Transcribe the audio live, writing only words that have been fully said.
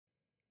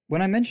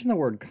When I mention the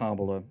word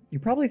Kabbalah, you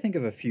probably think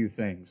of a few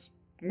things.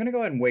 I'm going to go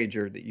ahead and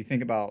wager that you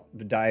think about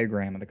the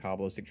diagram of the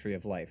Kabbalistic tree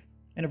of life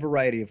in a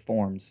variety of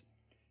forms.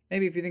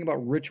 Maybe if you think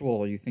about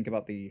ritual, you think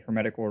about the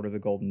Hermetic Order of the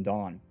Golden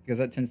Dawn, because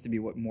that tends to be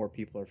what more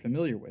people are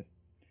familiar with.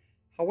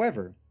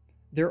 However,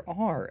 there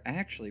are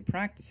actually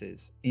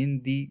practices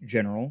in the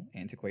general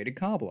antiquated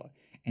Kabbalah,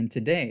 and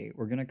today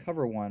we're going to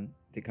cover one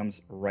that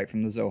comes right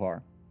from the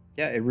Zohar.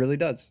 Yeah, it really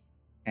does.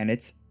 And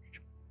it's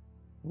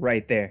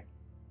right there.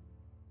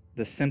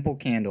 The simple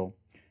candle.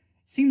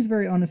 Seems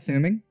very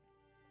unassuming,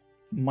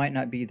 might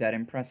not be that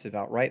impressive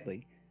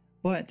outrightly,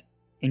 but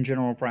in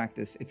general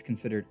practice, it's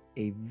considered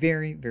a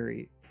very,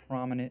 very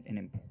prominent and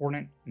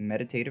important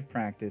meditative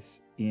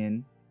practice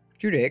in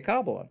Judaic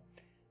Kabbalah.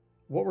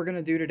 What we're going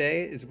to do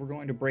today is we're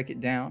going to break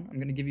it down. I'm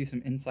going to give you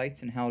some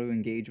insights on how to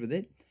engage with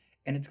it,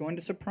 and it's going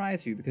to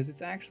surprise you because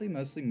it's actually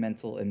mostly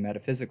mental and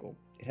metaphysical.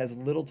 It has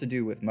little to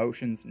do with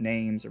motions,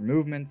 names, or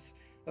movements.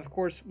 Of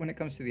course, when it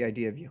comes to the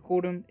idea of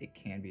Yehudim, it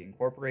can be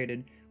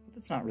incorporated, but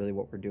that's not really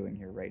what we're doing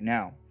here right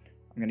now.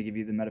 I'm going to give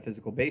you the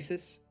metaphysical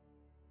basis,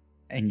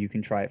 and you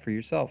can try it for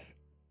yourself.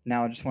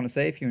 Now, I just want to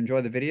say, if you enjoy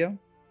the video,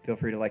 feel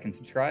free to like and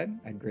subscribe.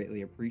 I'd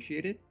greatly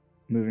appreciate it,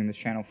 moving this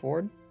channel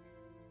forward.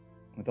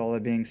 With all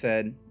that being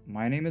said,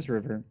 my name is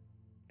River,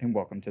 and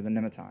welcome to the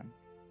Nematon.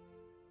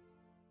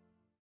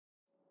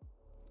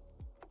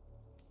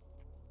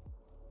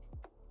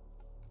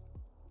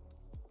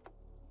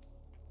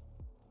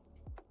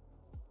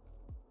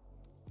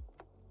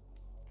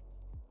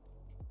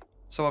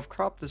 So I've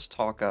cropped this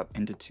talk up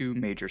into two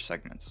major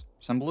segments,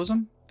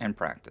 symbolism and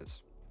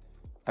practice.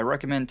 I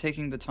recommend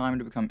taking the time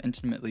to become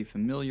intimately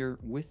familiar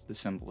with the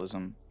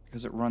symbolism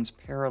because it runs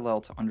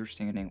parallel to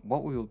understanding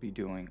what we will be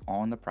doing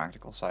on the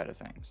practical side of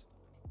things.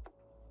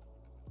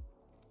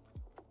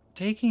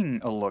 Taking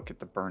a look at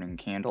the burning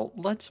candle,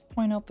 let's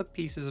point out the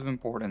pieces of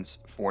importance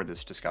for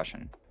this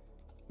discussion.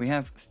 We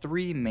have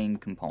three main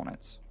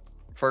components.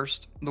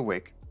 First, the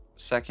wick.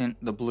 Second,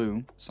 the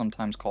blue,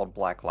 sometimes called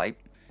black light.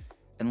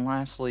 And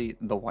lastly,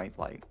 the white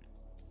light.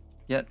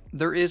 Yet,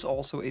 there is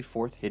also a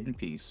fourth hidden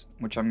piece,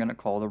 which I'm going to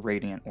call the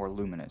radiant or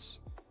luminous.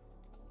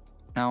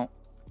 Now,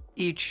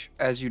 each,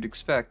 as you'd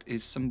expect,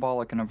 is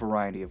symbolic in a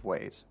variety of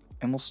ways,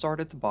 and we'll start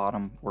at the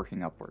bottom,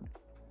 working upward.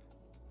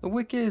 The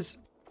wick is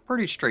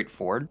pretty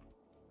straightforward.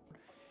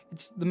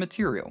 It's the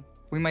material.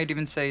 We might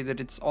even say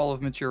that it's all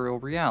of material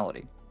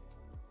reality.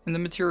 And the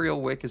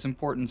material wick is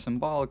important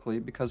symbolically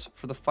because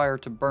for the fire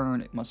to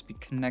burn, it must be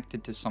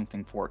connected to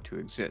something for it to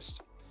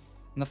exist.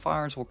 And the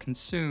fires will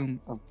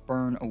consume or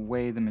burn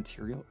away the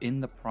material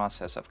in the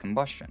process of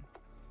combustion.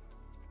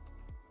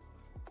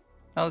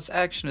 Now, this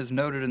action is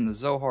noted in the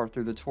Zohar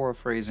through the Torah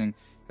phrasing,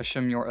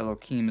 Hashem your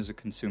Elohim is a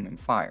consuming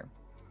fire.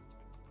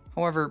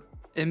 However,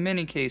 in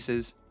many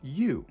cases,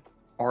 you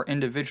are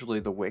individually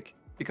the wick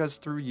because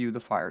through you the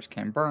fires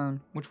can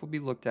burn, which will be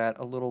looked at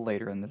a little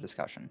later in the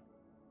discussion.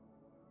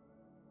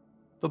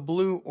 The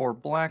blue or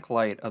black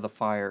light of the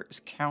fire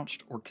is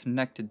couched or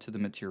connected to the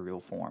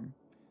material form,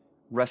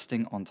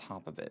 resting on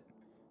top of it.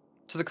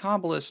 To the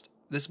Kabbalist,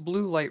 this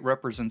blue light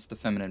represents the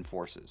feminine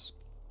forces,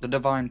 the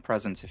divine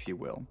presence if you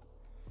will,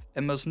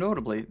 and most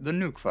notably the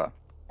nukva,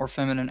 or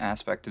feminine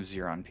aspect of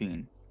Zeir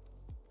Anpin.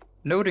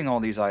 Noting all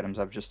these items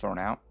I've just thrown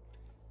out,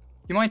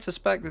 you might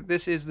suspect that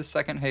this is the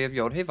second Hey of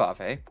Yod Hey Vav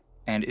Hey,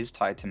 and is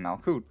tied to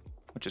Malkut,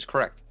 which is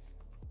correct.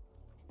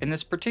 In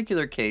this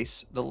particular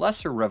case, the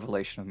lesser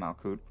revelation of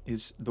Malkut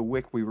is the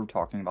wick we were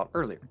talking about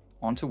earlier,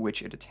 onto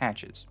which it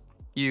attaches.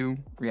 You,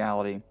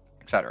 reality,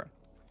 etc.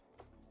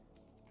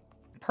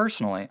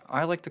 Personally,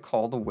 I like to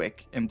call the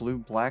wick and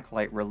blue-black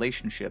light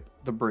relationship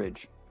the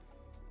bridge.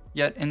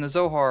 Yet in the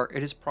Zohar,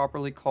 it is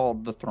properly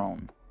called the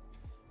throne.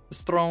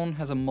 This throne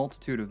has a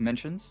multitude of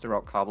mentions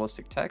throughout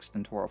Kabbalistic text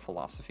and Torah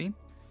philosophy,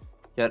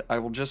 yet I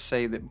will just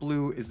say that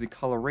blue is the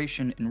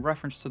coloration in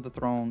reference to the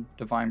throne,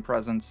 divine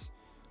presence,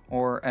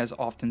 or as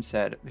often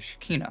said, the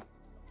Shekinah.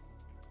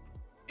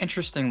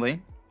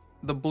 Interestingly,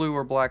 the blue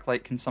or black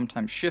light can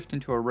sometimes shift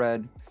into a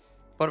red,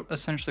 but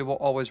essentially will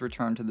always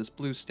return to this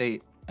blue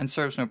state and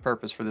serves no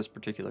purpose for this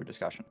particular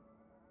discussion.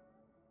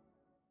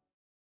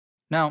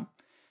 Now,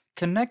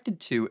 connected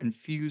to and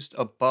fused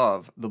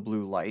above the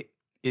blue light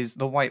is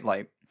the white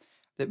light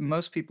that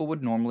most people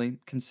would normally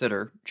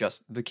consider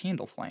just the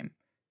candle flame.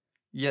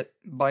 Yet,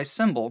 by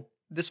symbol,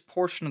 this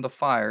portion of the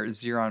fire is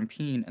Zeir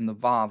Anpin and the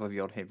Vav of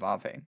Yod Hey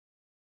Vav Hey.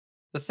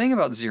 The thing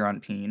about Zeir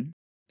Anpin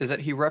is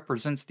that he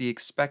represents the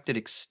expected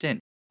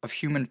extent of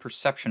human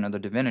perception of the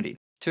divinity.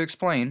 To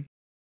explain,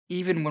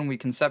 even when we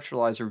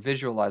conceptualize or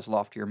visualize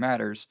loftier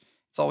matters,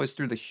 it's always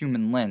through the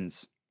human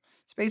lens.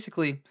 It's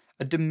basically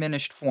a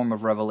diminished form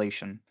of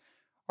revelation.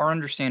 Our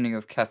understanding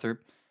of Kether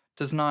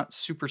does not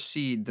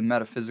supersede the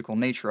metaphysical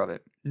nature of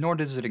it, nor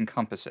does it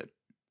encompass it.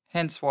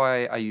 Hence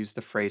why I use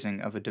the phrasing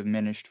of a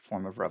diminished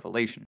form of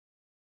revelation.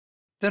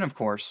 Then, of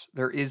course,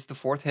 there is the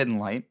fourth hidden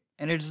light,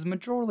 and it is the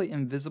majorly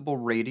invisible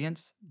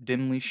radiance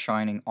dimly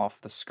shining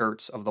off the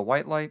skirts of the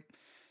white light,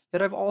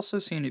 yet I've also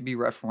seen it be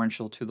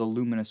referential to the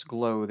luminous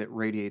glow that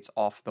radiates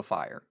off the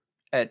fire,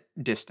 at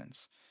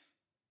distance.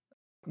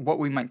 what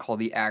we might call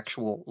the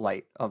actual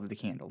light of the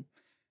candle.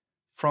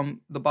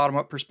 From the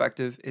bottom-up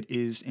perspective, it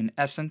is, in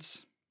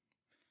essence,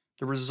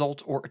 the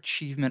result or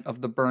achievement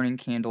of the burning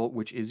candle,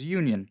 which is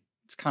union.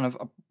 It's kind of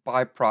a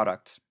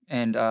byproduct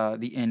and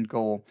the end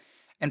goal.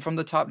 And from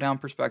the top-down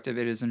perspective,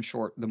 it is, in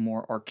short, the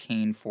more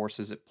arcane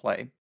forces at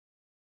play.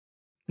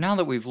 Now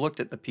that we've looked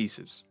at the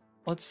pieces,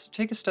 let's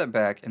take a step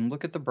back and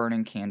look at the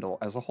burning candle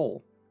as a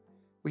whole.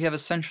 We have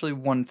essentially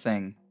one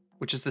thing,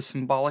 which is the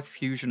symbolic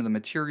fusion of the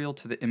material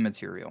to the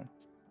immaterial,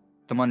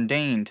 the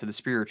mundane to the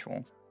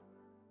spiritual,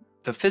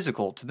 the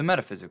physical to the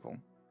metaphysical.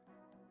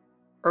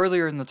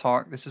 Earlier in the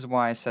talk, this is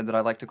why I said that I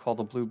like to call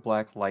the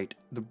blue-black light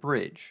the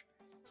bridge,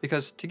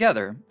 because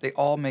together, they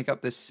all make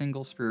up this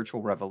single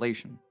spiritual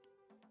revelation.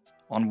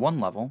 On one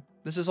level,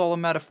 this is all a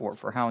metaphor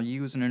for how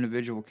you as an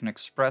individual can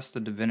express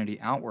the divinity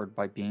outward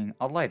by being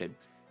enlightened,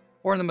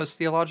 or in the most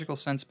theological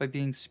sense by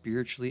being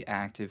spiritually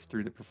active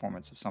through the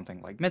performance of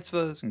something like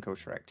mitzvahs and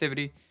kosher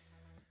activity.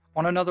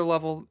 On another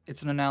level,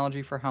 it's an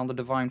analogy for how the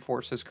divine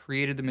force has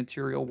created the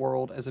material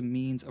world as a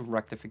means of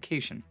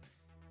rectification.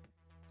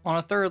 On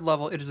a third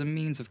level, it is a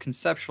means of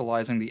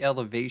conceptualizing the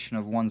elevation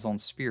of one's own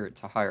spirit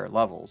to higher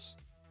levels.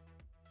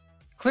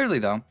 Clearly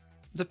though,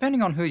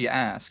 depending on who you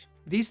ask,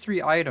 these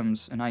three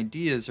items and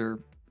ideas are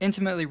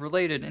intimately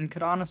related and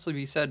could honestly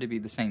be said to be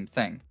the same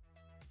thing.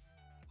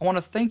 I want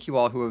to thank you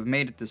all who have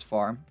made it this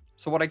far,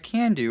 so what I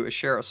can do is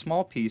share a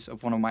small piece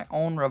of one of my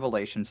own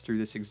revelations through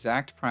this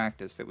exact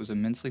practice that was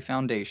immensely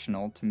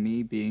foundational to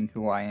me being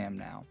who I am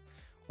now,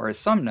 or as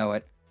some know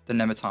it, the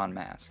Nematon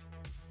Mask.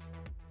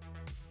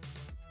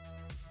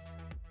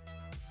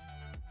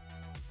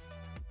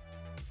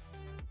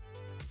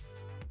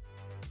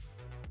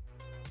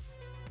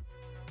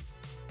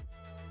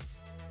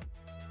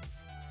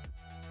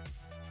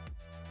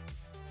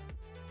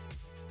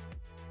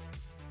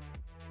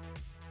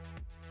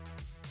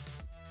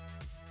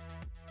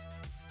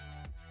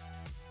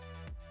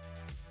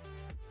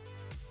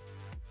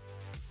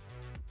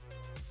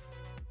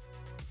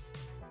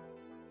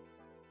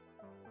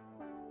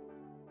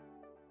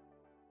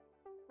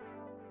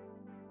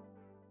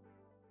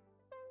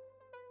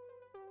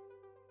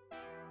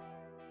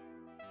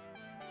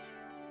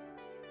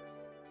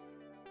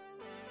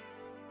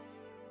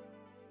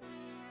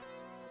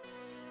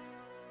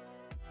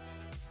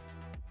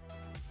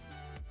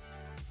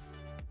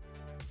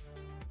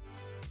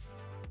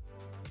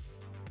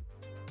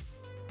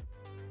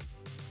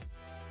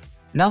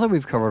 Now that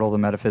we've covered all the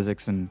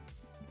metaphysics and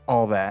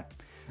all that,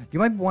 you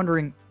might be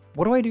wondering,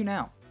 what do I do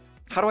now?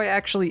 How do I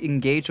actually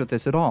engage with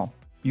this at all?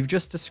 You've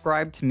just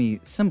described to me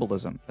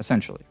symbolism,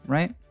 essentially,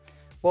 right?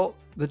 Well,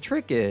 the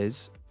trick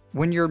is,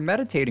 when you're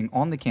meditating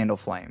on the candle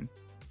flame,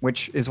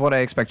 which is what I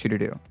expect you to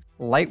do,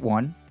 light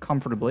one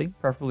comfortably,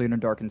 preferably in a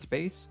darkened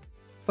space,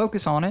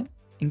 focus on it,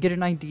 and get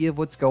an idea of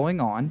what's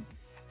going on,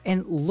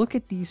 and look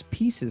at these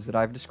pieces that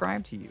I've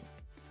described to you.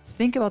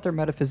 Think about their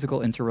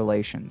metaphysical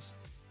interrelations.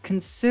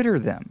 Consider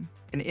them.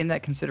 And in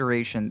that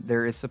consideration,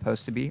 there is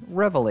supposed to be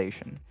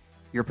revelation.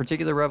 Your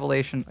particular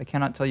revelation, I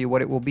cannot tell you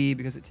what it will be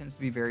because it tends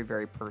to be very,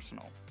 very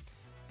personal.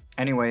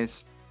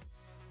 Anyways,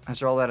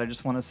 after all that, I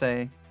just want to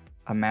say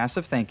a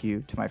massive thank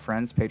you to my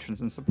friends,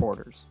 patrons, and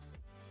supporters.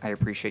 I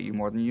appreciate you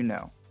more than you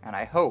know, and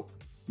I hope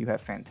you have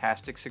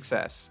fantastic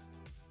success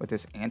with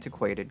this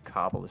antiquated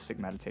Kabbalistic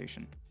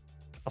meditation.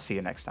 I'll see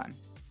you next time.